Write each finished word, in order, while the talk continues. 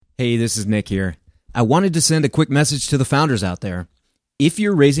Hey, this is Nick here. I wanted to send a quick message to the founders out there. If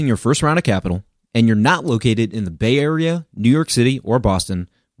you're raising your first round of capital and you're not located in the Bay Area, New York City, or Boston,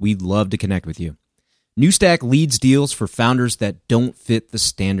 we'd love to connect with you. NewStack leads deals for founders that don't fit the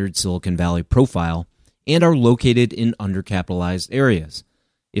standard Silicon Valley profile and are located in undercapitalized areas.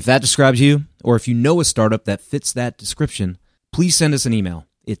 If that describes you, or if you know a startup that fits that description, please send us an email.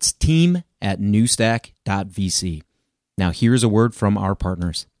 It's team@newstack.vc. Now here's a word from our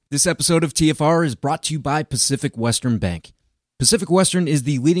partners. This episode of TFR is brought to you by Pacific Western Bank. Pacific Western is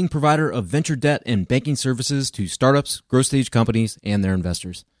the leading provider of venture debt and banking services to startups, growth stage companies, and their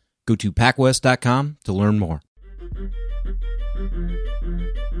investors. Go to pacwest.com to learn more.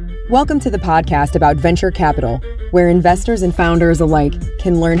 Welcome to the podcast about venture capital, where investors and founders alike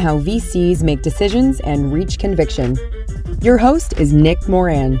can learn how VCs make decisions and reach conviction. Your host is Nick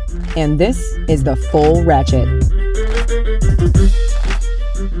Moran, and this is The Full Ratchet.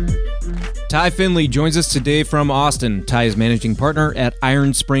 Ty Findley joins us today from Austin. Ty is managing partner at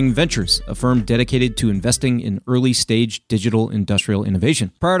Ironspring Ventures, a firm dedicated to investing in early-stage digital industrial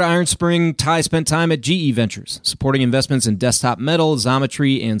innovation. Prior to Ironspring, Ty spent time at GE Ventures, supporting investments in Desktop Metal,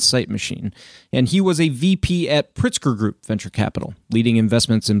 Xometry, and Sight Machine. And he was a VP at Pritzker Group Venture Capital, leading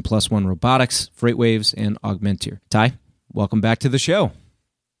investments in Plus One Robotics, FreightWaves, and Augmentir. Ty, welcome back to the show.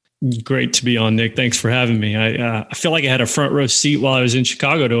 Great to be on, Nick. Thanks for having me. I feel like I had a front row seat while I was in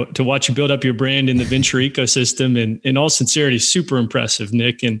Chicago to watch you build up your brand in the venture ecosystem. And in all sincerity, super impressive,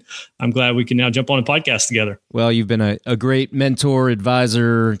 Nick. And I'm glad we can now jump on a podcast together. Well, you've been a great mentor,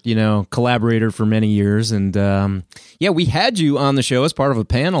 advisor, collaborator for many years. And we had you on the show as part of a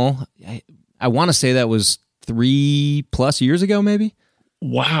panel. I want to say that was 3+ years ago, maybe.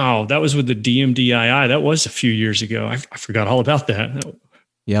 Wow. That was with the DMDII. That was a few years ago. I forgot all about that.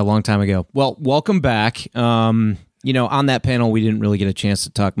 Yeah, a long time ago. Well, welcome back. On that panel, we didn't really get a chance to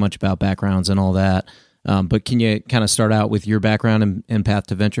talk much about backgrounds and all that. But can you kind of start out with your background and path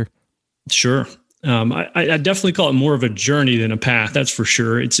to venture? Sure. I definitely call it more of a journey than a path. That's for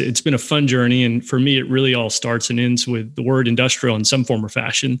sure. It's been a fun journey. And for me, it really all starts and ends with the word industrial in some form or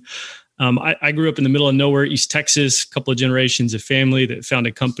fashion. I grew up in the middle of nowhere, East Texas, a couple of generations of family that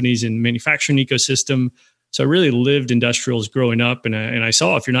founded companies in the manufacturing ecosystem. So I really lived industrials growing up, and I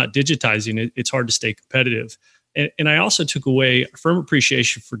saw if you're not digitizing it, it's hard to stay competitive. And I also took away a firm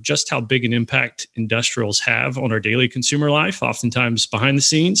appreciation for just how big an impact industrials have on our daily consumer life, oftentimes behind the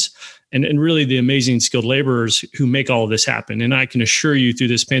scenes, and really the amazing skilled laborers who make all of this happen. And I can assure you through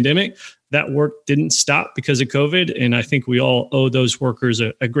this pandemic, that work didn't stop because of COVID. And I think we all owe those workers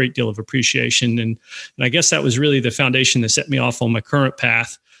a great deal of appreciation. And I guess that was really the foundation that set me off on my current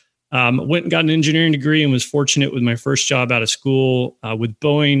path. Went and got an engineering degree and was fortunate with my first job out of school with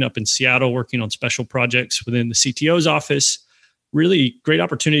Boeing up in Seattle, working on special projects within the CTO's office. Really great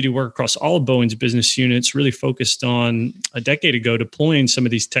opportunity to work across all of Boeing's business units, really focused on a decade ago deploying some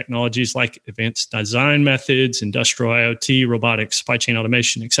of these technologies like advanced design methods, industrial IoT, robotics, supply chain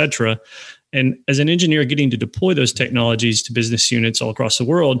automation, et cetera. And as an engineer, getting to deploy those technologies to business units all across the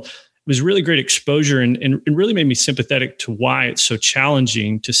world was really great exposure and really made me sympathetic to why it's so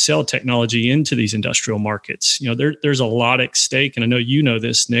challenging to sell technology into these industrial markets. There's a lot at stake, and I know you know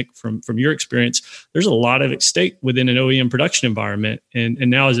this, Nick, from your experience. There's a lot at stake within an OEM production environment. And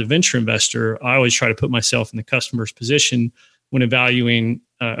now as a venture investor, I always try to put myself in the customer's position when evaluating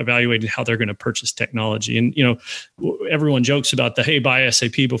how they're going to purchase technology. And, everyone jokes about buy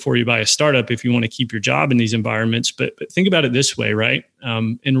SAP before you buy a startup if you want to keep your job in these environments. But think about it this way, right?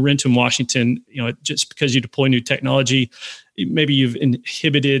 In Renton, Washington, just because you deploy new technology, maybe you've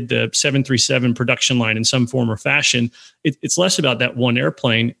inhibited the 737 production line in some form or fashion. It's less about that one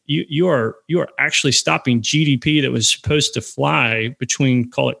airplane. You are actually stopping GDP that was supposed to fly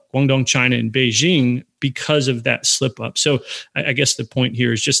between, call it Guangdong, China, and Beijing because of that slip up. So I guess the point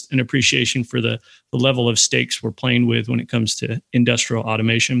here is just an appreciation for the level of stakes we're playing with when it comes to industrial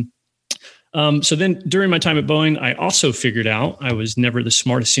automation. So then during my time at Boeing, I also figured out I was never the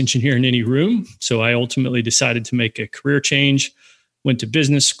smartest engineer in any room. So I ultimately decided to make a career change, went to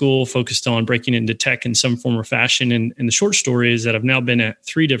business school, focused on breaking into tech in some form or fashion. And the short story is that I've now been at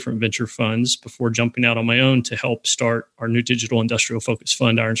 3 different venture funds before jumping out on my own to help start our new digital industrial focused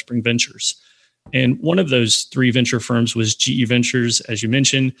fund, Ironspring Ventures. And one of those 3 venture firms was GE Ventures, as you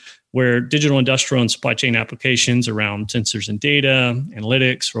mentioned, where digital industrial and supply chain applications around sensors and data,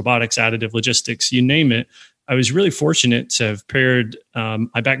 analytics, robotics, additive logistics, you name it. I was really fortunate to have paired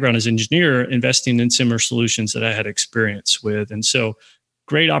my background as an engineer investing in similar solutions that I had experience with. And so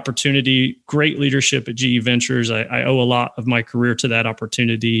great opportunity, great leadership at GE Ventures. I owe a lot of my career to that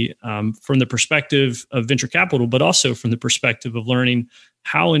opportunity from the perspective of venture capital, but also from the perspective of learning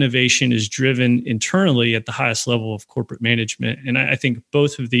how innovation is driven internally at the highest level of corporate management. And I think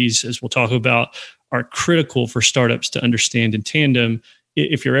both of these, as we'll talk about, are critical for startups to understand in tandem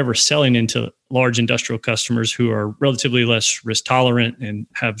if you're ever selling into large industrial customers who are relatively less risk tolerant and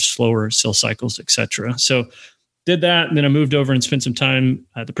have slower sales cycles, et cetera. So did that, and then I moved over and spent some time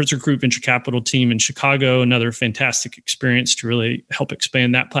at the Pritzker Group venture capital team in Chicago. Another fantastic experience to really help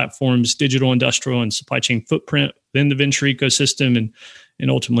expand that platform's digital, industrial, and supply chain footprint within the venture ecosystem, and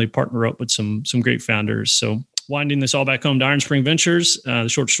ultimately partner up with some great founders. So winding this all back home to Ironspring Ventures, the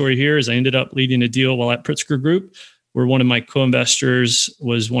short story here is I ended up leading a deal while at Pritzker Group, where one of my co-investors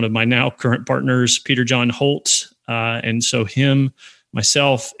was one of my now current partners, Peter John Holt. And so him,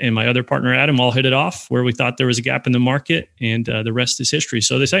 myself, and my other partner, Adam, all hit it off where we thought there was a gap in the market, and the rest is history.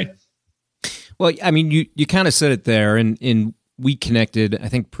 So they say. Well, I mean, you kind of said it there, and we connected, I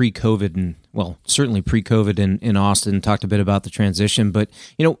think, pre-COVID, and certainly pre-COVID in Austin, talked a bit about the transition. But,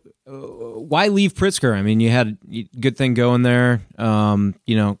 why leave Pritzker? I mean, you had a good thing going there,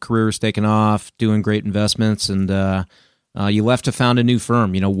 career was taking off, doing great investments, and you left to found a new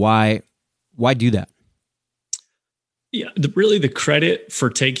firm. Why do that? Yeah, really the credit for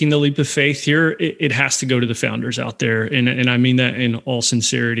taking the leap of faith here, it has to go to the founders out there. And I mean that in all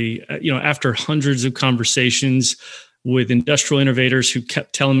sincerity. After hundreds of conversations with industrial innovators who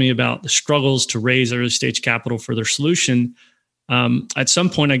kept telling me about the struggles to raise early stage capital for their solution, at some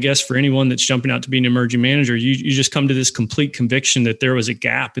point, I guess, for anyone that's jumping out to be an emerging manager, you just come to this complete conviction that there was a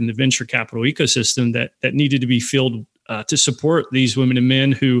gap in the venture capital ecosystem that needed to be filled to support these women and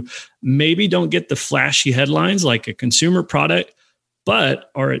men who maybe don't get the flashy headlines like a consumer product, but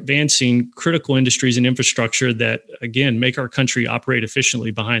are advancing critical industries and infrastructure that, again, make our country operate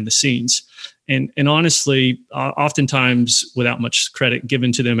efficiently behind the scenes. And honestly, oftentimes without much credit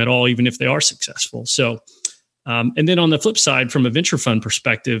given to them at all, even if they are successful. So, and then on the flip side, from a venture fund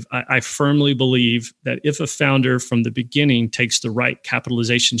perspective, I firmly believe that if a founder from the beginning takes the right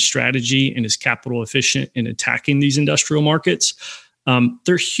capitalization strategy and is capital efficient in attacking these industrial markets,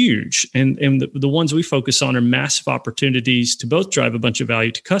 they're huge. And the ones we focus on are massive opportunities to both drive a bunch of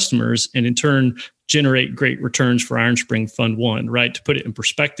value to customers and in turn generate great returns for Ironspring Fund 1, right? To put it in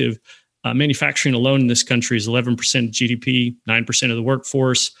perspective, manufacturing alone in this country is 11% of GDP, 9% of the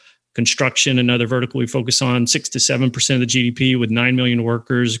workforce. Construction, another vertical we focus on, 6 to 7% of the GDP with 9 million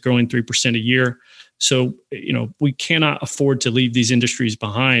workers, growing 3% a year. So, we cannot afford to leave these industries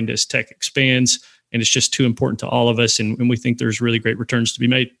behind as tech expands, and it's just too important to all of us. And we think there's really great returns to be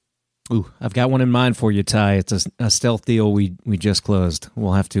made. Ooh, I've got one in mind for you, Ty. It's a stealth deal we just closed.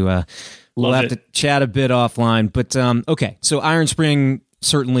 We'll have to to chat a bit offline. But okay, so Ironspring,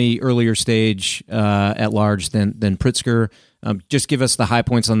 certainly earlier stage at large than Pritzker. Just give us the high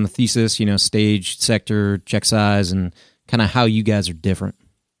points on the thesis, stage, sector, check size, and kind of how you guys are different.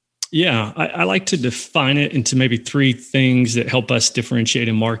 Yeah, I like to define it into maybe three things that help us differentiate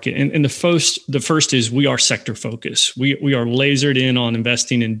in market. And the first is we are sector focused. We are lasered in on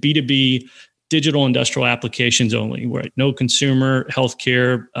investing in B2B digital industrial applications only. We're no consumer,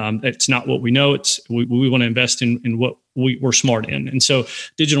 healthcare. It's not what we know. We want to invest in what we're smart in. And so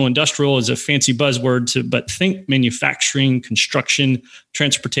digital industrial is a fancy buzzword, but think manufacturing, construction,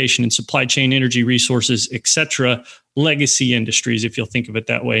 transportation, and supply chain, energy resources, et cetera, legacy industries, if you'll think of it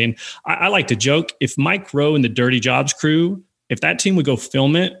that way. And I like to joke, if Mike Rowe and the Dirty Jobs crew, if that team would go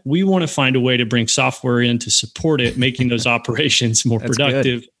film it, we want to find a way to bring software in to support it, making those operations more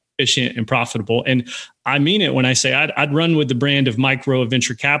productive, efficient, and profitable. And I mean it when I say I'd run with the brand of Mike Rowe of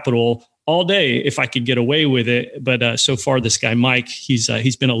venture capital all day if I could get away with it. But so far, this guy, Mike, he's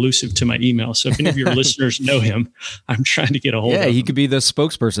been elusive to my email. So if any of your listeners know him, I'm trying to get a hold of him. Yeah, he could be the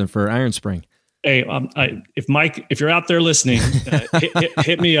spokesperson for Ironspring. Hey, if you're out there listening,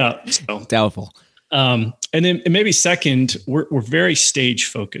 hit me up. So. Doubtful. And then maybe second, we're very stage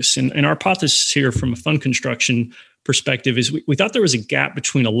focused. And our hypothesis here from a fund construction perspective is we thought there was a gap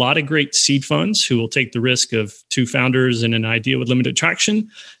between a lot of great seed funds who will take the risk of two founders and an idea with limited traction,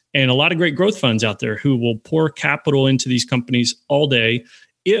 and a lot of great growth funds out there who will pour capital into these companies all day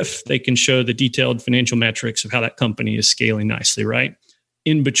if they can show the detailed financial metrics of how that company is scaling nicely, right?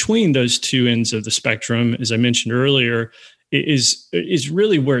 In between those two ends of the spectrum, as I mentioned earlier, is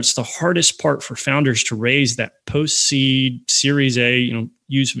really where it's the hardest part for founders to raise that post-seed Series A,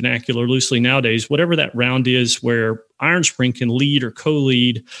 use vernacular loosely nowadays, whatever that round is where Ironspring can lead or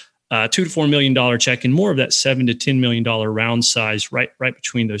co-lead $2 to $4 million check and more of that $7 to $10 million round size right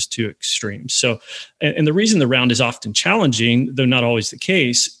between those two extremes. So, and the reason the round is often challenging, though not always the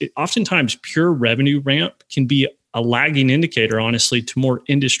case, oftentimes pure revenue ramp can be a lagging indicator, honestly, to more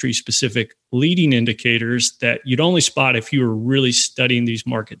industry specific leading indicators that you'd only spot if you were really studying these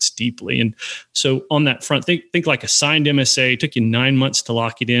markets deeply. And so on that front, think like a signed MSA. It took you 9 months to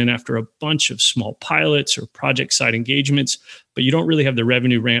lock it in after a bunch of small pilots or project side engagements, but you don't really have the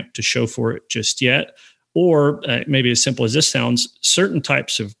revenue ramp to show for it just yet. Or maybe as simple as this sounds, certain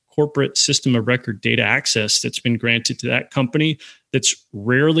types of corporate system of record data access that's been granted to that company that's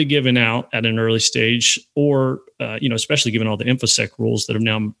rarely given out at an early stage, or especially given all the InfoSec rules that have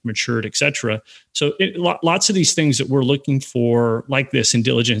now matured, et cetera. So lots of these things that we're looking for like this in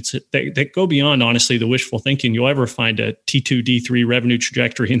diligence that go beyond, honestly, the wishful thinking you'll ever find a T2, D3 revenue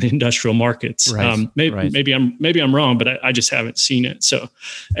trajectory in the industrial markets. Right. Maybe I'm wrong, but I just haven't seen it. So,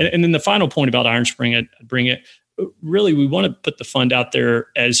 and then the final point about Ironspring, I'd bring it. Really, we want to put the fund out there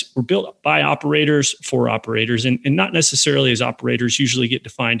as we're built by operators for operators, and not necessarily as operators usually get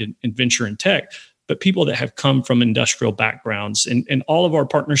defined in venture and tech, but people that have come from industrial backgrounds. And all of our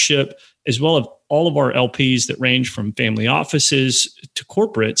partnership, as well as all of our LPs that range from family offices to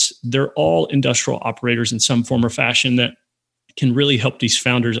corporates, they're all industrial operators in some form or fashion that can really help these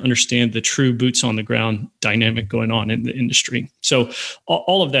founders understand the true boots on the ground dynamic going on in the industry. So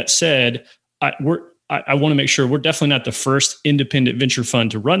all of that said, I want to make sure we're definitely not the first independent venture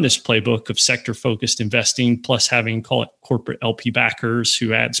fund to run this playbook of sector-focused investing, plus having, call it, corporate LP backers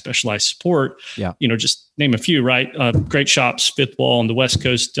who add specialized support. Yeah. Just name a few, right? Great Shops, Fifth Wall on the West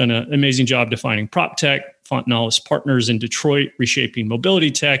Coast, done an amazing job defining prop tech. Fontenallis Partners in Detroit, reshaping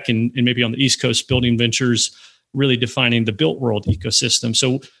mobility tech, and maybe on the East Coast, Building Ventures, really defining the built world ecosystem.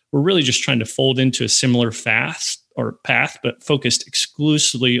 So we're really just trying to fold into a similar path, but focused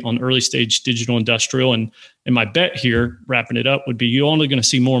exclusively on early stage digital industrial. And my bet here, wrapping it up, would be you're only going to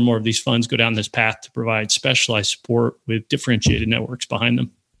see more and more of these funds go down this path to provide specialized support with differentiated networks behind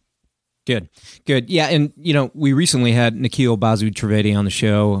them. Good. Yeah. And, we recently had Nikhil Basu-Trivedi on the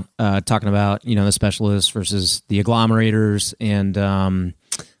show talking about, the specialists versus the agglomerators, and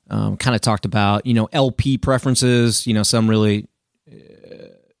kind of talked about, LP preferences. Some really,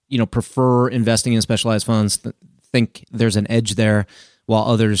 prefer investing in specialized funds, think there's an edge there, while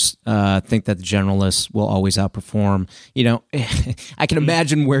others think that the generalists will always outperform. I can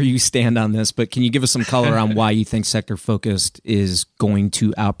imagine where you stand on this, but can you give us some color on why you think sector focused is going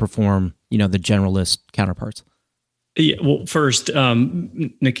to outperform, the generalist counterparts? Yeah, well, first,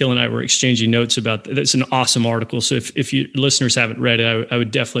 Nikhil and I were exchanging notes about that's an awesome article. So if you listeners haven't read it, I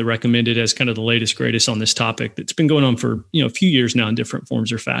would definitely recommend it as kind of the latest, greatest on this topic. That's been going on for a few years now in different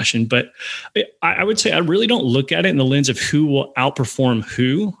forms or fashion. But I would say I really don't look at it in the lens of who will outperform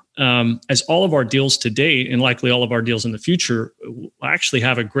who. As all of our deals to date, and likely all of our deals in the future, will actually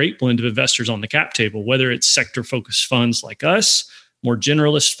have a great blend of investors on the cap table, whether it's sector-focused funds like us, more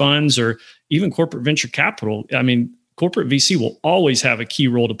generalist funds, or even corporate venture capital. I mean, corporate VC will always have a key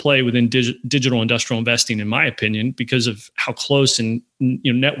role to play within digital industrial investing, in my opinion, because of how close and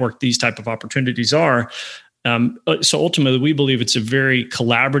networked these type of opportunities are. So ultimately, we believe it's a very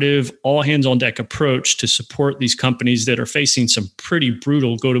collaborative, all hands on deck approach to support these companies that are facing some pretty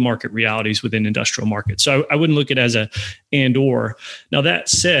brutal go-to-market realities within industrial markets. So I wouldn't look at it as a and or. Now, that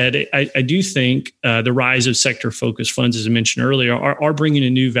said, I do think the rise of sector-focused funds, as I mentioned earlier, are bringing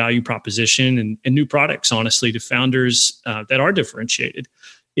a new value proposition and new products, honestly, to founders that are differentiated.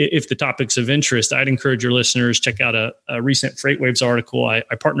 If the topic's of interest, I'd encourage your listeners check out a recent FreightWaves article. I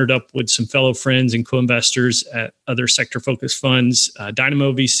partnered up with some fellow friends and co-investors at other sector-focused funds,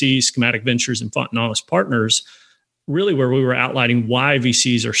 Dynamo VC, Schematic Ventures, and Fontenallis Partners, really where we were outlining why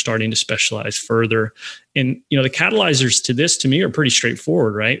VCs are starting to specialize further. And the catalyzers to this, to me, are pretty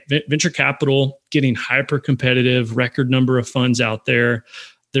straightforward, right? Venture capital getting hyper-competitive, record number of funds out there.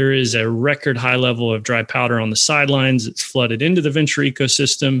 There is a record high level of dry powder on the sidelines that's flooded into the venture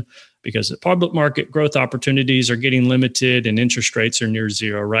ecosystem because the public market growth opportunities are getting limited and interest rates are near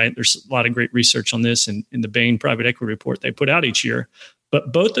zero, right? There's a lot of great research on this in the Bain private equity report they put out each year.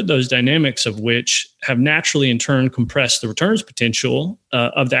 But both of those dynamics of which have naturally in turn compressed the returns potential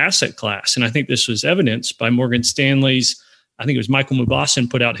of the asset class. And I think this was evidenced by Morgan Stanley's, I think it was Michael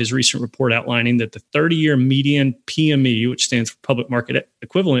Mubassin put out his recent report outlining that the 30-year median PME, which stands for public market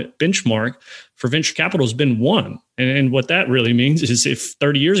equivalent benchmark for venture capital, has been 1. And what that really means is if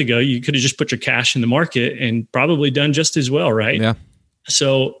 30 years ago, you could have just put your cash in the market and probably done just as well, right? Yeah.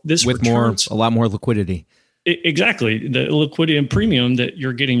 So this with a lot more liquidity. Exactly. The liquidity and premium that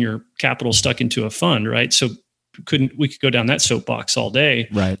you're getting your capital stuck into a fund, right? So we could go down that soapbox all day.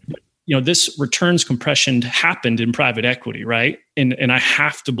 Right. this returns compression happened in private equity, right? And I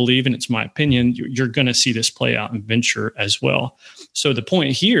have to believe, and it's my opinion, you're going to see this play out in venture as well. So the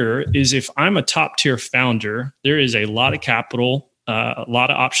point here is, if I'm a top tier founder, there is a lot of capital, a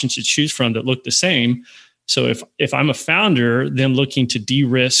lot of options to choose from that look the same. So if I'm a founder, then looking to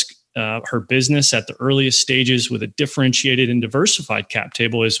de-risk her business at the earliest stages with a differentiated and diversified cap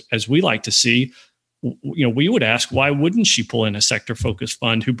table, as we like to see, we would ask, why wouldn't she pull in a sector-focused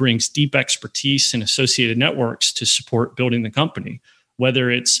fund who brings deep expertise and associated networks to support building the company? Whether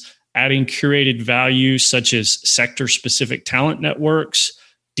it's adding curated value such as sector-specific talent networks,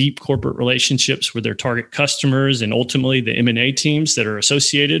 deep corporate relationships with their target customers, and ultimately the M&A teams that are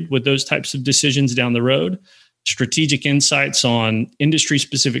associated with those types of decisions down the road, strategic insights on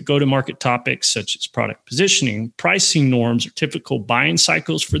industry-specific go-to-market topics such as product positioning, pricing norms, or typical buying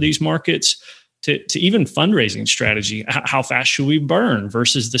cycles for these markets, to even fundraising strategy. How fast should we burn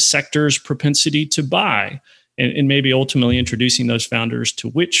versus the sector's propensity to buy? And maybe ultimately introducing those founders to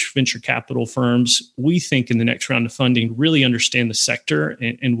which venture capital firms we think in the next round of funding really understand the sector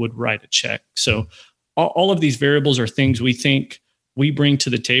and would write a check. So all of these variables are things we think we bring to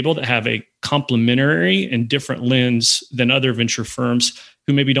the table that have a complementary and different lens than other venture firms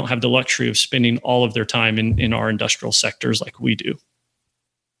who maybe don't have the luxury of spending all of their time in our industrial sectors like we do.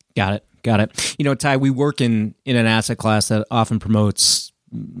 Got it. Ty, we work in an asset class that often promotes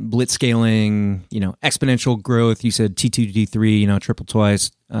blitzscaling, exponential growth. You said T2, T3, triple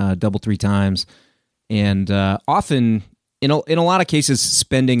twice, double three times. And often, in a lot of cases,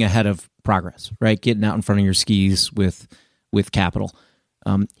 spending ahead of progress, right? Getting out in front of your skis with capital.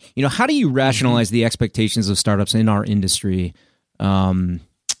 How do you rationalize the expectations of startups in our industry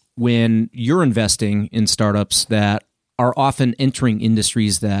when you're investing in startups that are often entering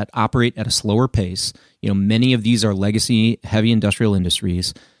industries that operate at a slower pace? Many of these are legacy heavy industrial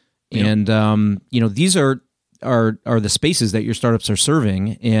industries. Yep. And, these are the spaces that your startups are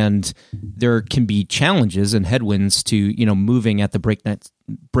serving. And there can be challenges and headwinds to, moving at the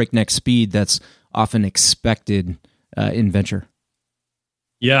breakneck speed that's often expected in venture.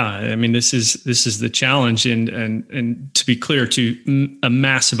 Yeah, I mean, this is the challenge, and to be clear, to a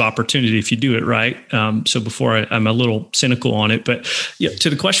massive opportunity if you do it right. So before I'm a little cynical on it, but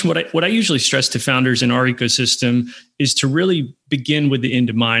to the question, what I usually stress to founders in our ecosystem is to really begin with the end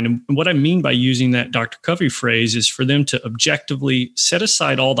in mind. And what I mean by using that Dr. Covey phrase is for them to objectively set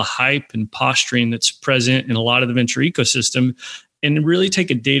aside all the hype and posturing that's present in a lot of the venture ecosystem, and really take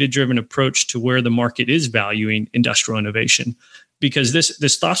a data-driven approach to where the market is valuing industrial innovation. Because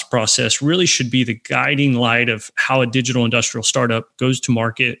this thought process really should be the guiding light of how a digital industrial startup goes to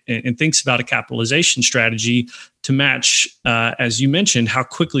market and thinks about a capitalization strategy to match, as you mentioned, how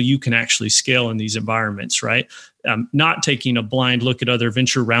quickly you can actually scale in these environments, right? Not taking a blind look at other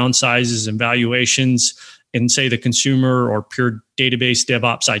venture round sizes and valuations and say the consumer or pure database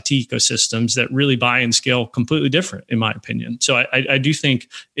DevOps IT ecosystems that really buy and scale completely different, in my opinion. So I do think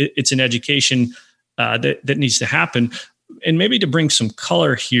it's an education that needs to happen. And maybe to bring some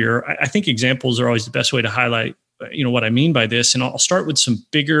color here, I think examples are always the best way to highlight, what I mean by this. And I'll start with some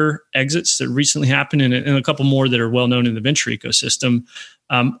bigger exits that recently happened and a couple more that are well known in the venture ecosystem.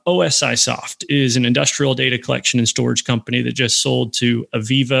 OSI Soft is an industrial data collection and storage company that just sold to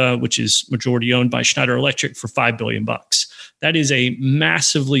Aviva, which is majority owned by Schneider Electric, for $5 billion. That is a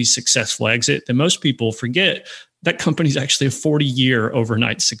massively successful exit that most people forget. That company's actually a 40-year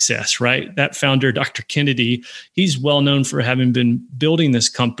overnight success, right? That founder, Dr. Kennedy, he's well known for having been building this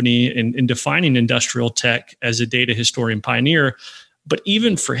company and defining industrial tech as a data historian pioneer. But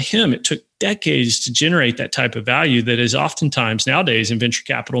even for him, it took decades to generate that type of value that is oftentimes nowadays in venture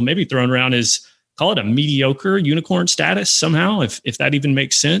capital maybe thrown around as, call it a mediocre unicorn status somehow, if that even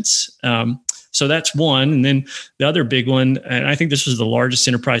makes sense. So that's one. And then the other big one, and I think this was the largest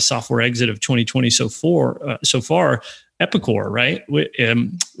enterprise software exit of 2020 so far, Epicor, right?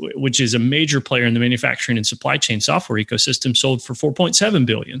 Which is a major player in the manufacturing and supply chain software ecosystem, sold for $4.7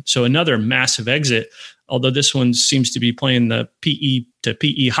 billion. So another massive exit, although this one seems to be playing the PE to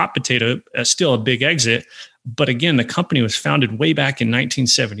PE hot potato, still a big exit. But again, the company was founded way back in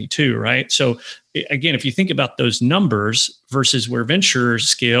 1972, right? So again, if you think about those numbers versus where venture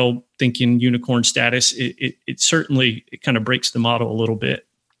scale, thinking unicorn status, it certainly kind of breaks the model a little bit.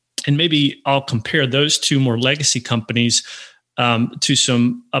 And maybe I'll compare those two more legacy companies to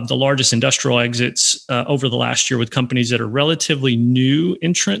some of the largest industrial exits over the last year with companies that are relatively new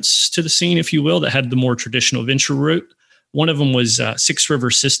entrants to the scene, if you will, that had the more traditional venture route. One of them was Six River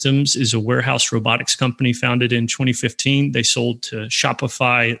Systems, is a warehouse robotics company founded in 2015. They sold to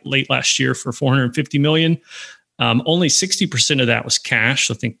Shopify late last year for $450 million. Only 60% of that was cash.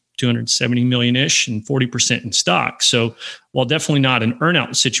 So I think 270 million-ish, and 40% in stock. So while definitely not an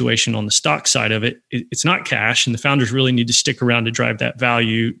earnout situation on the stock side of it, it's not cash, and the founders really need to stick around to drive that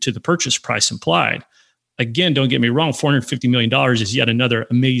value to the purchase price implied. Again, don't get me wrong, $450 million is yet another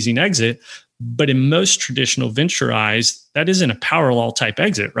amazing exit. But in most traditional venture eyes, that isn't a Powerlaw type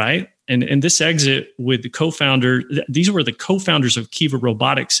exit, right? And this exit with the co-founder, these were the co-founders of Kiva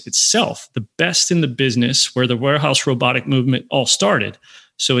Robotics itself, the best in the business where the warehouse robotic movement all started.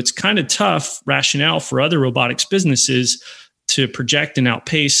 So it's kind of tough rationale for other robotics businesses to project and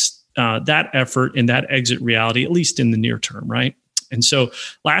outpace that effort and that exit reality, at least in the near term, right? And so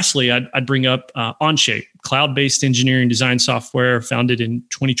lastly, I'd bring up Onshape, cloud-based engineering design software founded in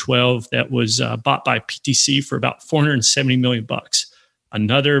 2012 that was bought by PTC for about $470 million.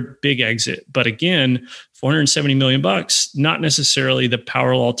 Another big exit. But again, $470 million, not necessarily the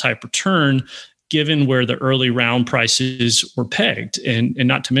Powerlaw type return, given where the early round prices were pegged. And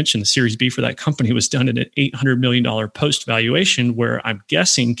not to mention the Series B for that company was done at an $800 million post valuation, where I'm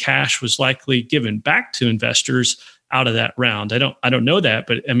guessing cash was likely given back to investors out of that round. I don't know that,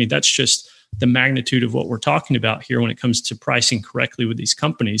 but I mean, that's just the magnitude of what we're talking about here when it comes to pricing correctly with these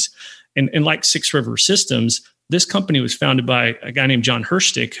companies. And like Six River Systems, this company was founded by a guy named John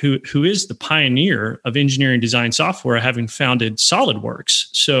Herstick, who is the pioneer of engineering design software, having founded SolidWorks.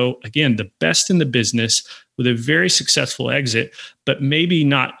 So again, the best in the business with a very successful exit, but maybe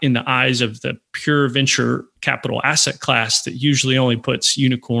not in the eyes of the pure venture capital asset class that usually only puts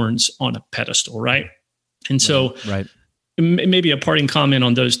unicorns on a pedestal, right? And so right. Maybe a parting comment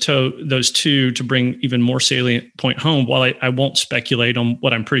on those two to bring even more salient point home. While I won't speculate on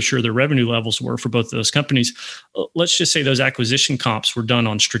what I'm pretty sure their revenue levels were for both of those companies, let's just say those acquisition comps were done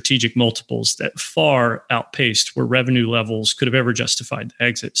on strategic multiples that far outpaced where revenue levels could have ever justified the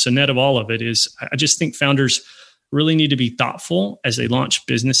exit. So net of all of it is, I just think founders really need to be thoughtful as they launch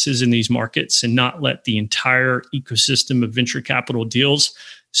businesses in these markets and not let the entire ecosystem of venture capital deals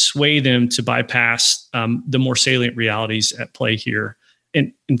sway them to bypass the more salient realities at play here.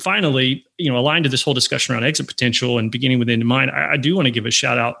 And finally, aligned to this whole discussion around exit potential and beginning with end in mind, I do want to give a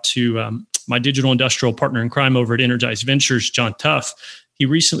shout out to my digital industrial partner in crime over at Energize Ventures, John Tuff. He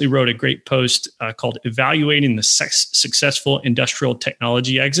recently wrote a great post called Evaluating the Successful Industrial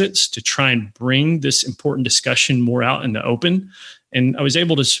Technology Exits to try and bring this important discussion more out in the open. And I was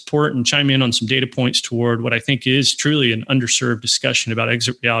able to support and chime in on some data points toward what I think is truly an underserved discussion about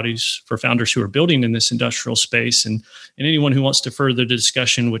exit realities for founders who are building in this industrial space. And anyone who wants to further the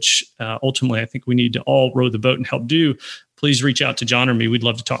discussion, which ultimately I think we need to all row the boat and help do, please reach out to John or me. We'd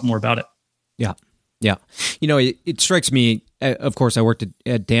love to talk more about it. Yeah. Yeah. It strikes me, of course, I worked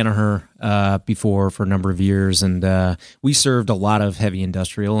at Danaher before for a number of years, and we served a lot of heavy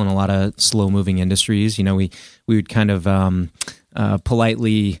industrial and a lot of slow-moving industries. We would kind of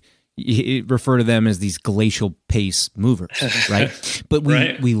politely refer to them as these glacial pace movers, right? But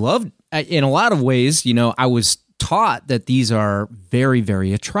we loved, in a lot of ways, I was taught that these are very,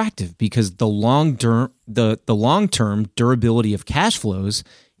 very attractive because the long-term durability of cash flows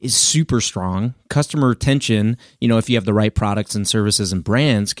is super strong. Customer retention, if you have the right products and services and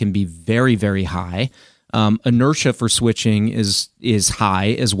brands, can be very, very high. Inertia for switching is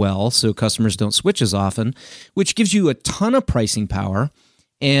high as well, so customers don't switch as often, which gives you a ton of pricing power,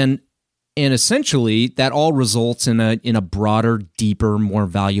 and essentially that all results in a broader, deeper, more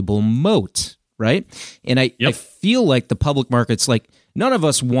valuable moat, right? And I feel like the public markets, like none of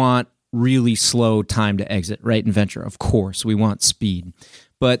us want really slow time to exit, right? In venture, of course, we want speed.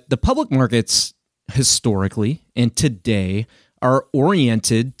 But the public markets historically and today are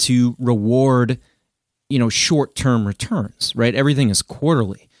oriented to reward, short-term returns, right? Everything is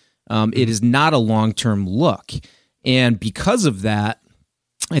quarterly. It is not a long-term look. And because of that,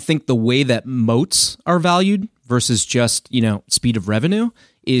 I think the way that moats are valued versus just, speed of revenue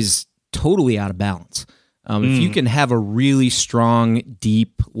is totally out of balance. If you can have a really strong,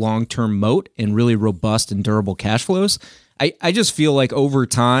 deep, long-term moat and really robust and durable cash flows, I just feel like over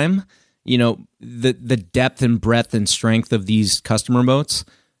time, the depth and breadth and strength of these customer moats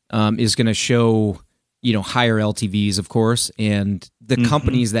is going to show, higher LTVs, of course, and the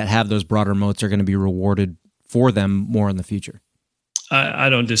companies that have those broader moats are going to be rewarded for them more in the future. I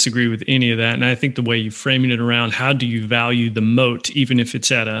don't disagree with any of that. And I think the way you're framing it around, how do you value the moat, even if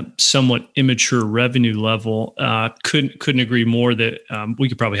it's at a somewhat immature revenue level, couldn't agree more that we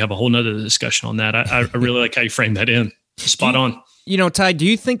could probably have a whole nother discussion on that. I really like how you frame that in. Spot on. Ty, do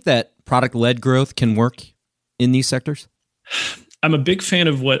you think that product-led growth can work in these sectors? I'm a big fan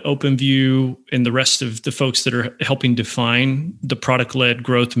of what OpenView and the rest of the folks that are helping define the product-led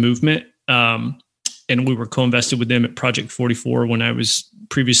growth movement. and we were co-invested with them at Project 44 when I was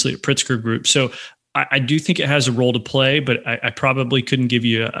previously at Pritzker Group. So I do think it has a role to play, but I probably couldn't give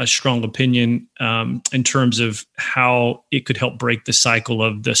you a strong opinion in terms of how it could help break the cycle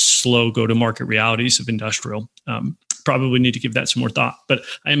of the slow go-to-market realities of industrial. Probably need to give that some more thought, but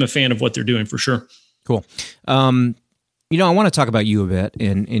I am a fan of what they're doing for sure. Cool. I want to talk about you a bit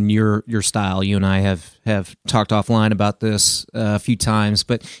in your style. You and I have talked offline about this a few times,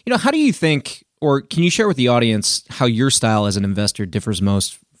 but how do you think, or can you share with the audience how your style as an investor differs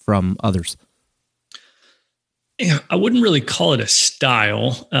most from others? Yeah, I wouldn't really call it a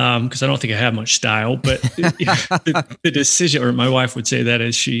style because I don't think I have much style, but the decision, or my wife would say that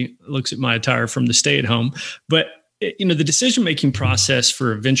as she looks at my attire from the stay at home, but the decision-making process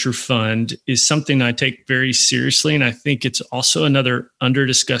for a venture fund is something I take very seriously. And I think it's also another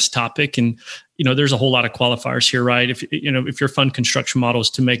under-discussed topic. And, there's a whole lot of qualifiers here, right? If your fund construction model is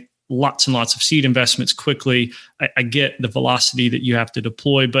to make lots and lots of seed investments quickly, I get the velocity that you have to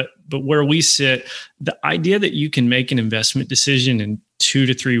deploy. But where we sit, the idea that you can make an investment decision in 2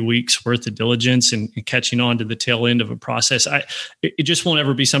 to 3 weeks worth of diligence and catching on to the tail end of a process, it just won't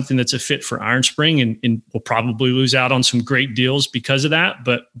ever be something that's a fit for Ironspring, and we'll probably lose out on some great deals because of that.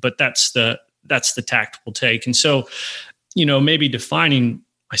 But that's the tact we'll take. And so, maybe defining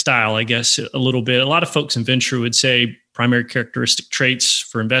my style, I guess, a little bit. A lot of folks in venture would say primary characteristic traits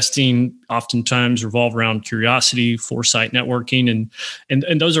for investing oftentimes revolve around curiosity, foresight, networking,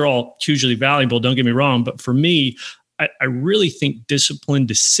 and those are all hugely valuable. Don't get me wrong, but for me, I really think disciplined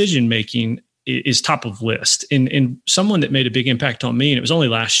decision-making is top of list. And someone that made a big impact on me, and it was only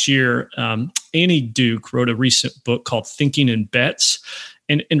last year, Annie Duke wrote a recent book called Thinking in Bets.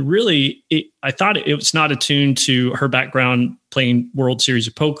 And really, I thought it was not attuned to her background playing World Series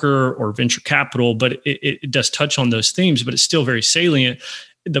of Poker or venture capital, but it does touch on those themes, but it's still very salient.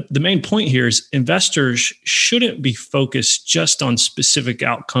 The main point here is investors shouldn't be focused just on specific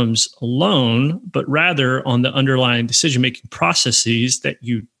outcomes alone, but rather on the underlying decision-making processes that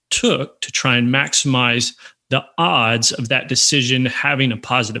you took to try and maximize the odds of that decision having a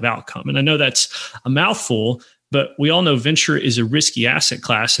positive outcome. And I know that's a mouthful, but we all know venture is a risky asset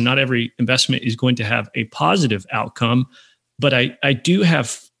class, and not every investment is going to have a positive outcome. But I do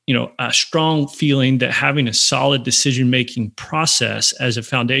have a strong feeling that having a solid decision-making process as a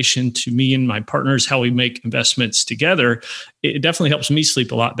foundation to me and my partners, how we make investments together, it definitely helps me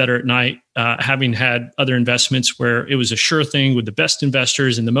sleep a lot better at night, having had other investments where it was a sure thing with the best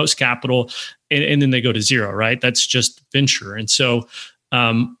investors and the most capital, and then they go to zero, right? That's just venture. And so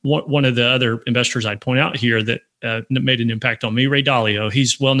one of the other investors I'd point out here that made an impact on me, Ray Dalio,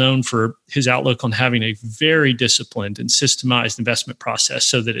 he's well known for his outlook on having a very disciplined and systemized investment process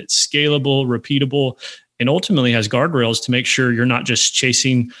so that it's scalable, repeatable, and ultimately has guardrails to make sure you're not just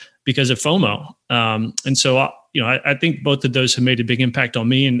chasing because of FOMO. And so, I think both of those have made a big impact on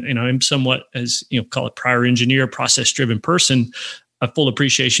me. And I'm somewhat, as call it prior engineer, process-driven person. A full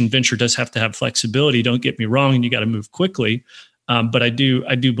appreciation venture does have to have flexibility. Don't get me wrong, and you got to move quickly. But I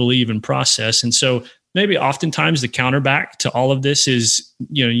do believe in process. And so maybe oftentimes the counterback to all of this is,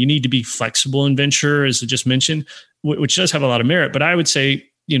 you need to be flexible in venture, as I just mentioned, which does have a lot of merit. But I would say,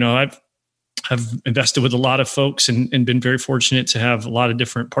 I've invested with a lot of folks and been very fortunate to have a lot of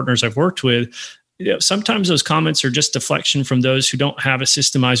different partners I've worked with. Sometimes those comments are just deflection from those who don't have a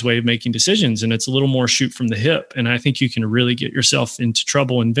systemized way of making decisions. And it's a little more shoot from the hip. And I think you can really get yourself into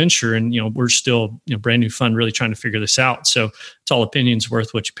trouble in venture. And, we're still, brand new fund, really trying to figure this out. So it's all opinions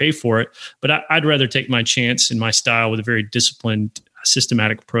worth what you pay for it. But I'd rather take my chance in my style with a very disciplined,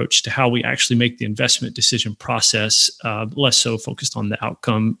 systematic approach to how we actually make the investment decision process, less so focused on the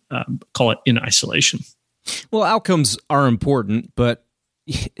outcome, call it in isolation. Well, outcomes are important, but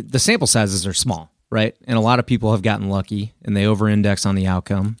the sample sizes are small, right? And a lot of people have gotten lucky and they over-index on the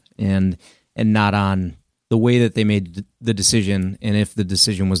outcome and not on the way that they made the decision and if the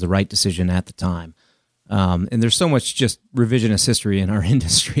decision was the right decision at the time. And there's so much just revisionist history in our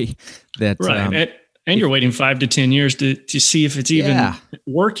industry that... Right. And you're waiting 5 to 10 years to see if it's even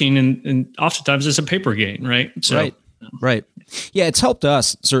working. And oftentimes it's a paper gain, right? So, Right. Yeah, it's helped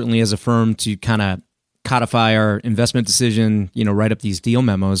us certainly as a firm to kind of codify our investment decision, write up these deal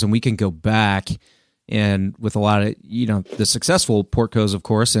memos, and we can go back and with a lot of, the successful portcos, of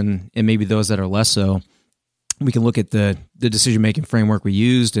course, and maybe those that are less so, we can look at the decision-making framework we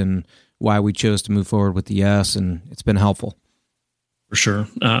used and why we chose to move forward with the S, and it's been helpful. For sure.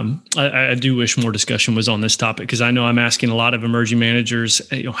 I do wish more discussion was on this topic because I know I'm asking a lot of emerging managers,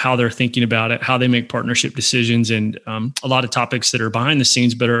 how they're thinking about it, how they make partnership decisions, and a lot of topics that are behind the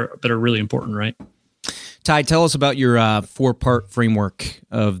scenes but are really important, right? Ty, tell us about your 4-part framework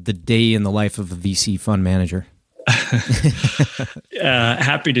of the day in the life of a VC fund manager.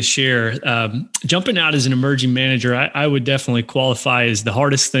 Happy to share. Jumping out as an emerging manager, I would definitely qualify as the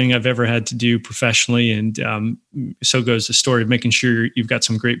hardest thing I've ever had to do professionally. And so goes the story of making sure you've got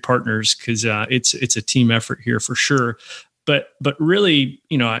some great partners, because it's a team effort here for sure. But really,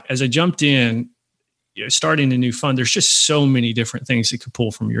 as I jumped in, starting a new fund, there's just so many different things that could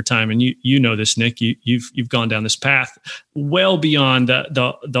pull from your time. And you know this, Nick, you've gone down this path well beyond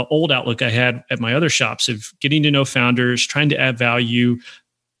the old outlook I had at my other shops of getting to know founders, trying to add value,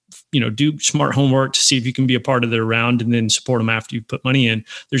 do smart homework to see if you can be a part of their round and then support them after you put money in.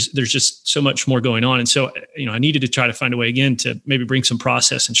 There's just so much more going on. And so, I needed to try to find a way again to maybe bring some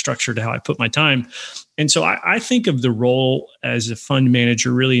process and structure to how I put my time. And so I think of the role as a fund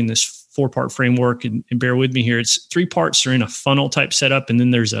manager really in this 4-part framework, and bear with me here. It's 3 parts are in a funnel type setup, and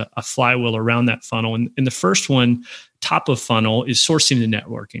then there's a flywheel around that funnel. And the first one, top of funnel, is sourcing and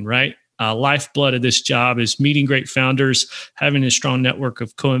networking, right? Lifeblood of this job is meeting great founders, having a strong network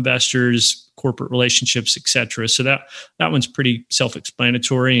of co-investors, corporate relationships, et cetera. So that one's pretty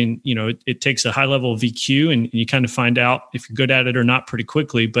self-explanatory, and it takes a high level of VQ, and you kind of find out if you're good at it or not pretty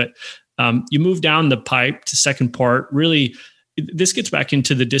quickly. But you move down the pipe to second part. Really, this gets back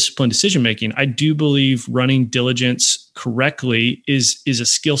into the disciplined decision making. I do believe running diligence correctly is a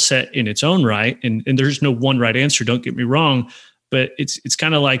skill set in its own right, and there's no one right answer. Don't get me wrong, but it's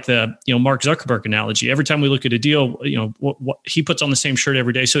kind of like the Mark Zuckerberg analogy. Every time we look at a deal, what he puts on the same shirt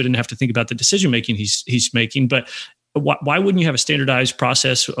every day, so he didn't have to think about the decision making he's making. But why wouldn't you have a standardized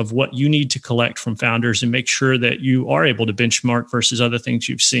process of what you need to collect from founders and make sure that you are able to benchmark versus other things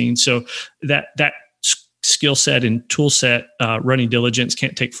you've seen? So that skill set and tool set, running diligence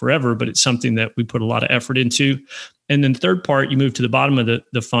can't take forever, but it's something that we put a lot of effort into. And then the third part, you move to the bottom of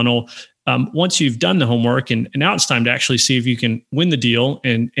the funnel. Once you've done the homework, and now it's time to actually see if you can win the deal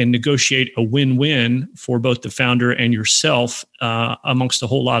and negotiate a win-win for both the founder and yourself, amongst a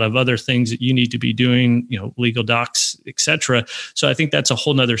whole lot of other things that you need to be doing, legal docs, et cetera. So I think that's a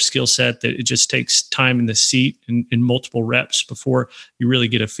whole nother skill set that it just takes time in the seat and multiple reps before you really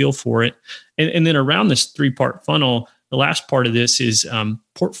get a feel for it. And then around this 3-part funnel, the last part of this is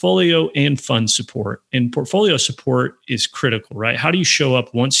portfolio and fund support. And portfolio support is critical, right? How do you show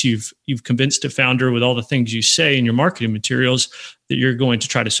up once you've convinced a founder with all the things you say in your marketing materials that you're going to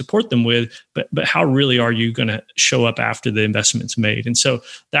try to support them with, but how really are you going to show up after the investment's made? And so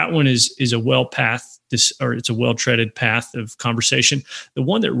that one is a it's a well-treaded path of conversation. The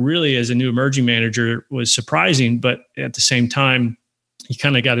one that really, as a new emerging manager, was surprising, but at the same time, you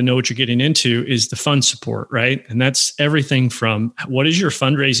kind of got to know what you're getting into, is the fund support, right? And that's everything from what is your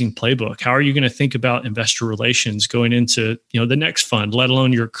fundraising playbook? How are you going to think about investor relations going into the next fund, let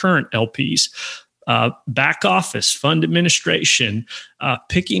alone your current LPs? Back office, fund administration,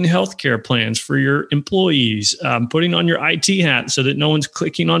 picking healthcare plans for your employees, putting on your IT hat so that no one's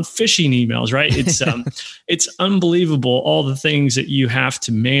clicking on phishing emails, right? It's unbelievable, all the things that you have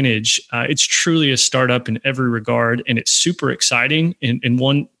to manage. It's truly a startup in every regard, and it's super exciting in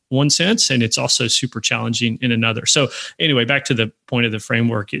one sense, and it's also super challenging in another. So anyway, back to the point of the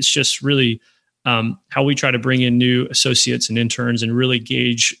framework, it's just really how we try to bring in new associates and interns and really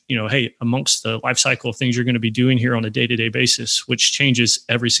gauge, hey, amongst the life cycle of things you're going to be doing here on a day-to-day basis, which changes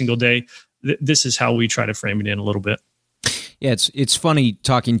every single day. This is how we try to frame it in a little bit. Yeah, it's funny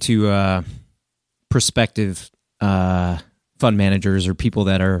talking to prospective fund managers or people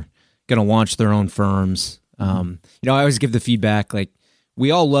that are going to launch their own firms. I always give the feedback, like,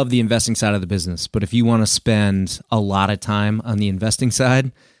 we all love the investing side of the business, but if you want to spend a lot of time on the investing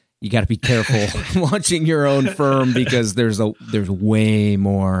side, you got to be careful launching your own firm, because there's way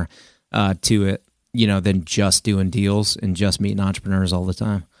more to it, than just doing deals and just meeting entrepreneurs all the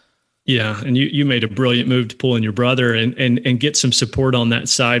time. Yeah, and you made a brilliant move to pull in your brother and get some support on that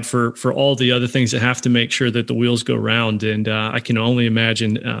side for all the other things that have to make sure that the wheels go round. And I can only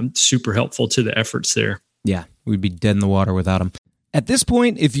imagine super helpful to the efforts there. Yeah, we'd be dead in the water without them. At this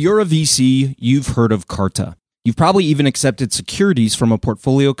point, if you're a VC, you've heard of Carta. You've probably even accepted securities from a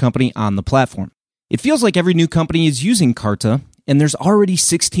portfolio company on the platform. It feels like every new company is using Carta, and there's already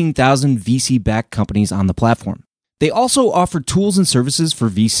 16,000 VC-backed companies on the platform. They also offer tools and services for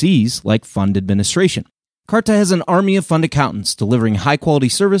VCs like fund administration. Carta has an army of fund accountants delivering high-quality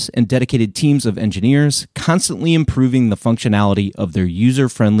service and dedicated teams of engineers, constantly improving the functionality of their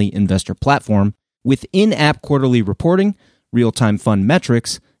user-friendly investor platform with in-app quarterly reporting, real-time fund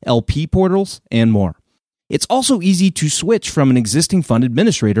metrics, LP portals, and more. It's also easy to switch from an existing fund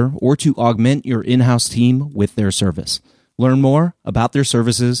administrator or to augment your in-house team with their service. Learn more about their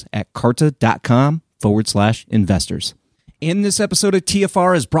services at carta.com/VC. tabindex.com/investors. And this episode of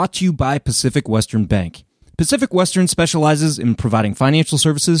TFR is brought to you by Pacific Western Bank. Pacific Western specializes in providing financial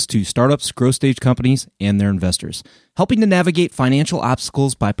services to startups, growth stage companies, and their investors, helping to navigate financial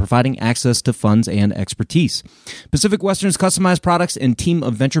obstacles by providing access to funds and expertise. Pacific Western's customized products and team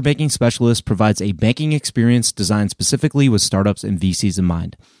of venture banking specialists provides a banking experience designed specifically with startups and VCs in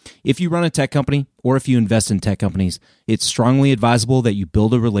mind. If you run a tech company or if you invest in tech companies, it's strongly advisable that you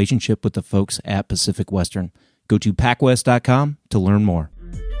build a relationship with the folks at Pacific Western. Go to pacwest.com to learn more.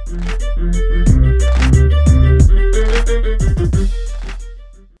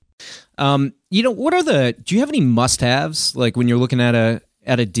 Do you have any must-haves? Like when you're looking at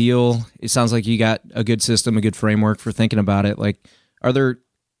a deal, it sounds like you got a good system, a good framework for thinking about it. Like, are there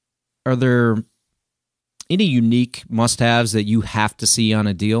any unique must-haves that you have to see on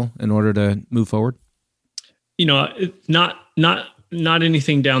a deal in order to move forward? Not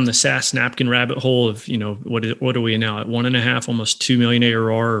anything down the SaaS napkin rabbit hole of, what are we now at 1.5, almost 2 million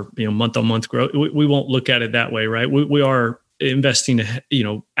ARR, month-on-month growth. We won't look at it that way, right? We are investing,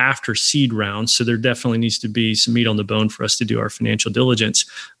 after seed rounds. So there definitely needs to be some meat on the bone for us to do our financial diligence.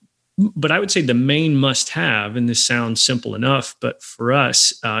 But I would say the main must-have, and this sounds simple enough, but for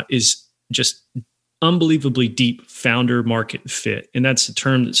us is just unbelievably deep founder market fit. And that's a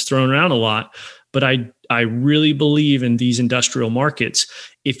term that's thrown around a lot. But I really believe in these industrial markets.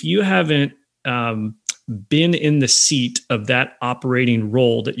 If you haven't been in the seat of that operating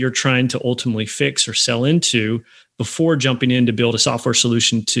role that you're trying to ultimately fix or sell into before jumping in to build a software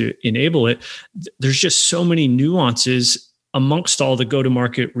solution to enable it, there's just so many nuances amongst all the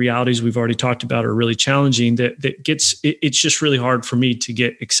go-to-market realities we've already talked about are really challenging it's just really hard for me to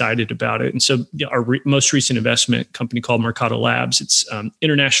get excited about it. And so our most recent investment company called Mercado Labs, it's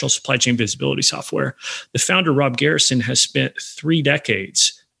international supply chain visibility software. The founder, Rob Garrison, has spent 3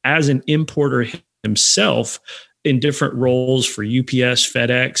 decades as an importer himself in different roles for UPS,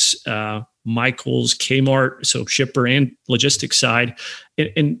 FedEx, Michaels, Kmart, so shipper and logistics side.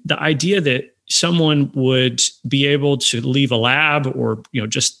 And the idea that someone would be able to leave a lab or,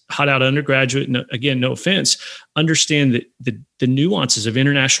 just hot out undergraduate, and again, no offense, understand that the nuances of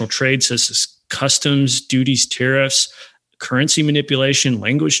international trade, such as customs, duties, tariffs, currency manipulation,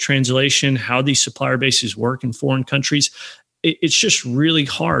 language translation, how these supplier bases work in foreign countries, it's just really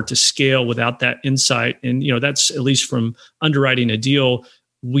hard to scale without that insight. And, that's at least from underwriting a deal.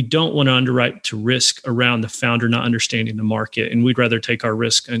 We don't want to underwrite to risk around the founder not understanding the market, and we'd rather take our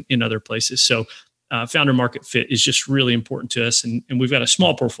risk in other places. So founder market fit is just really important to us. And we've got a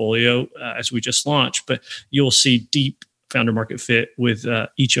small portfolio as we just launched, but you'll see deep founder market fit with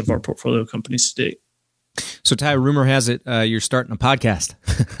each of our portfolio companies to date. So Ty, rumor has it you're starting a podcast.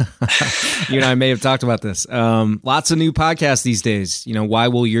 You and I may have talked about this. Lots of new podcasts these days. Why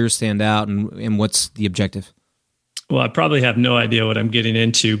will yours stand out, and what's the objective? Well, I probably have no idea what I'm getting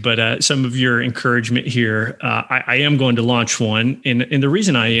into, but some of your encouragement here, I am going to launch one. And the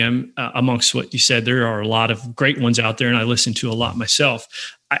reason I am, amongst what you said, there are a lot of great ones out there, and I listen to a lot myself.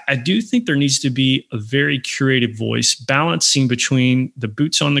 I do think there needs to be a very curated voice balancing between the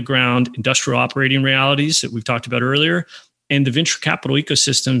boots on the ground industrial operating realities that we've talked about earlier and the venture capital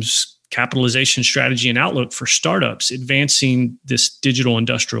ecosystem's capitalization strategy and outlook for startups advancing this digital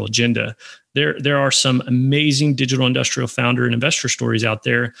industrial agenda. There are some amazing digital industrial founder and investor stories out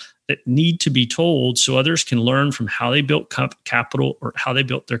there that need to be told so others can learn from how they built capital or how they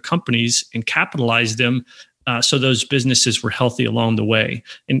built their companies and capitalize them so those businesses were healthy along the way.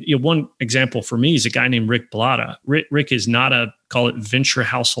 And one example for me is a guy named Rick Bellotta. Rick is not a, call it, venture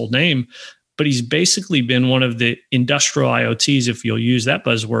household name, but he's basically been one of the industrial IoTs, if you'll use that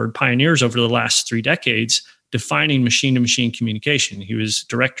buzzword, pioneers over the last 3 decades, defining machine-to-machine communication. He was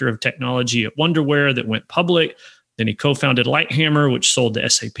director of technology at Wonderware that went public. Then he co-founded Lighthammer, which sold to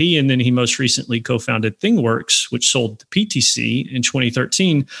SAP. And then he most recently co-founded ThingWorx, which sold to PTC in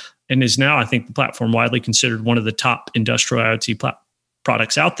 2013, and is now, I think, the platform widely considered one of the top industrial IoT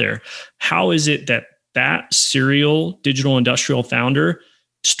products out there. How is it that serial digital industrial founder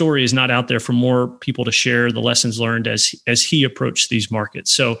story is not out there for more people to share the lessons learned as he approached these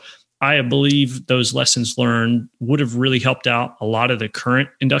markets? So I believe those lessons learned would have really helped out a lot of the current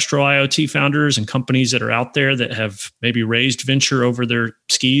industrial IoT founders and companies that are out there that have maybe raised venture over their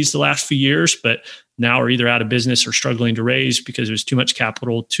skis the last few years, but now are either out of business or struggling to raise because it was too much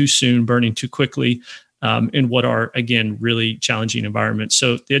capital, too soon, burning too quickly, in what are, again, really challenging environments.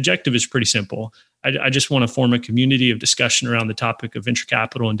 So the objective is pretty simple. I just want to form a community of discussion around the topic of venture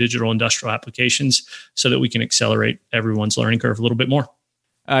capital and digital industrial applications so that we can accelerate everyone's learning curve a little bit more.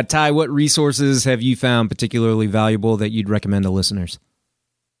 Ty, what resources have you found particularly valuable that you'd recommend to listeners?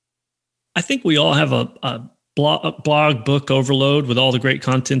 I think we all have a blog book overload with all the great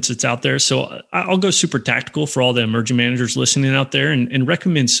content that's out there. So I'll go super tactical for all the emerging managers listening out there and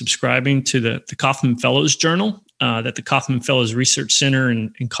recommend subscribing to the Kaufman Fellows Journal that the Kaufman Fellows Research Center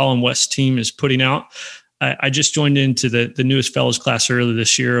and Colin West's team is putting out. I just joined into the newest Fellows class earlier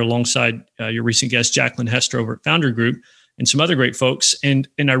this year alongside your recent guest, Jacqueline Hester over at Founder Group and some other great folks. And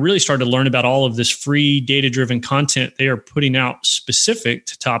I really started to learn about all of this free data-driven content they are putting out specific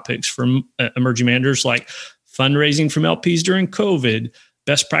to topics from emerging managers like fundraising from LPs during COVID,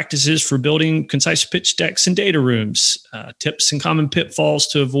 best practices for building concise pitch decks and data rooms, tips and common pitfalls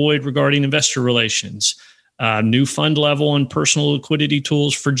to avoid regarding investor relations, new fund level and personal liquidity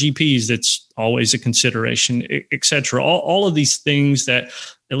tools for GPs. That's always a consideration, et cetera. All of these things that,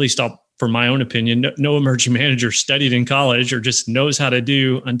 at least for my own opinion, no emerging manager studied in college or just knows how to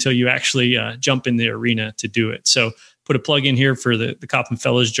do until you actually jump in the arena to do it. So put a plug in here for the Kaufman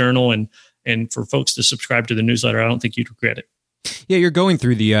Fellows Journal and for folks to subscribe to the newsletter. I don't think you'd regret it. Yeah, you're going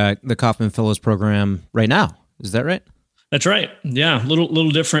through the Kaufman Fellows program right now. Is that right? That's right. Yeah,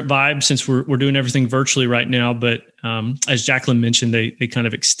 little different vibe since we're doing everything virtually right now. But as Jacqueline mentioned, they kind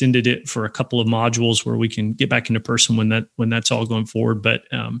of extended it for a couple of modules where we can get back into person when that's all going forward. But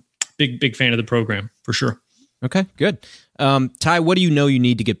big fan of the program for sure. Okay, good. Ty, what do you know you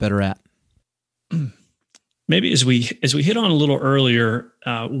need to get better at? Maybe as we hit on a little earlier,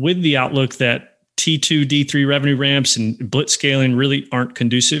 with the outlook that T2, D3 revenue ramps and blitzscaling really aren't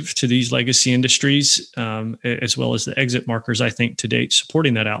conducive to these legacy industries, as well as the exit markers, I think, to date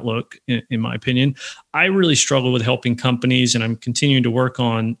supporting that outlook, in my opinion. I really struggle with helping companies, and I'm continuing to work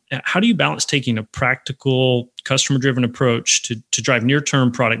on how do you balance taking a practical, customer-driven approach to drive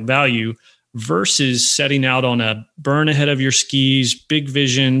near-term product value versus setting out on a burn ahead of your skis, big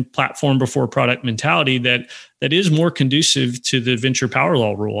vision, platform before product mentality that is more conducive to the venture power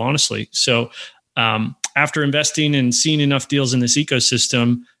law rule, honestly. So after investing and seeing enough deals in this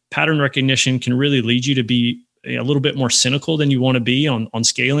ecosystem, pattern recognition can really lead you to be a little bit more cynical than you want to be on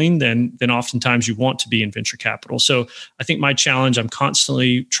scaling than oftentimes you want to be in venture capital. So I think my challenge, I'm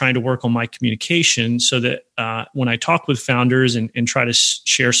constantly trying to work on my communication so that when I talk with founders and try to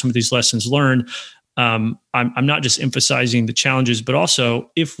share some of these lessons learned, I'm not just emphasizing the challenges, but also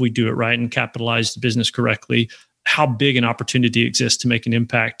if we do it right and capitalize the business correctly, how big an opportunity exists to make an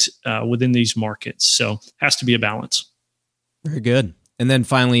impact within these markets. So it has to be a balance. Very good. And then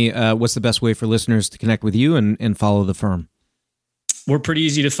finally, what's the best way for listeners to connect with you and follow the firm? We're pretty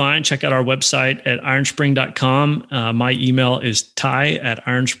easy to find. Check out our website at ironspring.com. My email is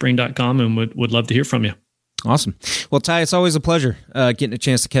ty@ironspring.com and would love to hear from you. Awesome. Well, Ty, it's always a pleasure getting a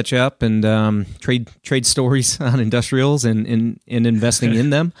chance to catch up and trade stories on industrials and investing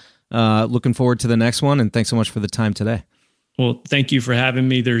in them. Looking forward to the next one, and thanks so much for the time today. Well, thank you for having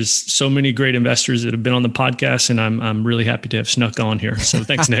me. There's so many great investors that have been on the podcast, and I'm really happy to have snuck on here. So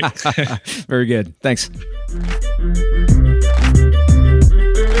thanks, Nick. Very good. Thanks.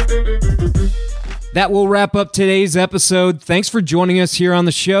 That will wrap up today's episode. Thanks for joining us here on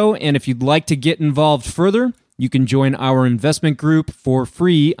the show. And if you'd like to get involved further, you can join our investment group for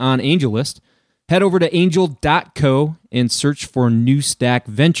free on AngelList. Head over to angel.co and search for New Stack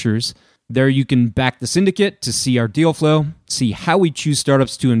Ventures. There you can back the syndicate to see our deal flow, see how we choose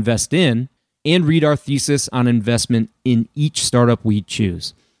startups to invest in, and read our thesis on investment in each startup we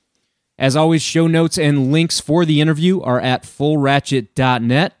choose. As always, show notes and links for the interview are at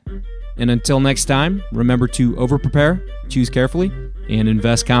fullratchet.net. And until next time, remember to overprepare, choose carefully, and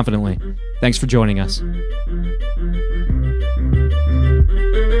invest confidently. Thanks for joining us.